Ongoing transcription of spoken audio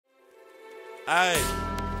Hey,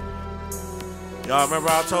 y'all remember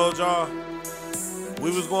I told y'all we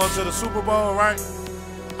was going to the Super Bowl, right?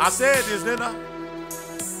 I said this, didn't I?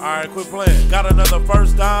 All right, quit playing. Got another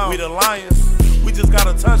first down. We the Lions. We just got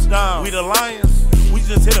a touchdown. We the Lions. We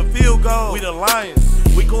just hit a field goal. We the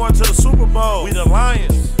Lions. We going to the Super Bowl. We the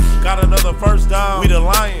Lions. Got another first down. We the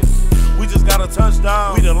Lions. We just got a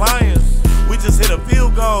touchdown. We the Lions. We just hit a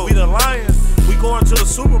field goal. We the Lions. We going to the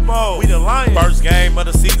Super Bowl. We the Lions. First game of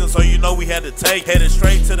the season, so you know we had to take. Headed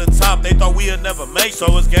straight to the top. They thought we'd never make.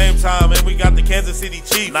 So it's game time, and we got the Kansas City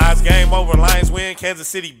Chiefs. Now it's game over. Lions win. Kansas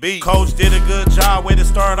City beat. Coach did a good job. Way to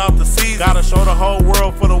start out the season. Gotta show the whole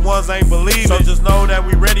world for the ones ain't believing. So just know that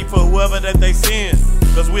we ready for whoever that they send.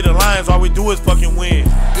 Cause we the Lions. All we do is fucking win.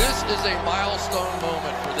 This is a milestone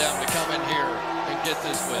moment for them to come in here and get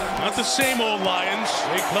this win. Not the same old Lions.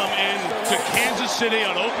 They come in to Kansas City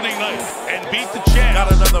on opening night and beat the Jets.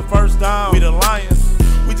 Got another first down. We the Lions.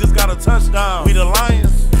 We just got a touchdown. We the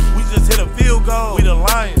Lions. We just hit a field goal. We the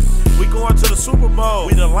Lions. We going to the Super Bowl.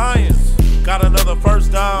 We the Lions. Got another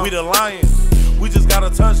first down. We the Lions. We just got a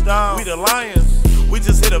touchdown. We the Lions. We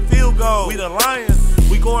just hit a field goal. We the Lions.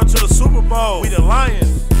 We going to the Super Bowl. We the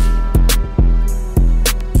Lions.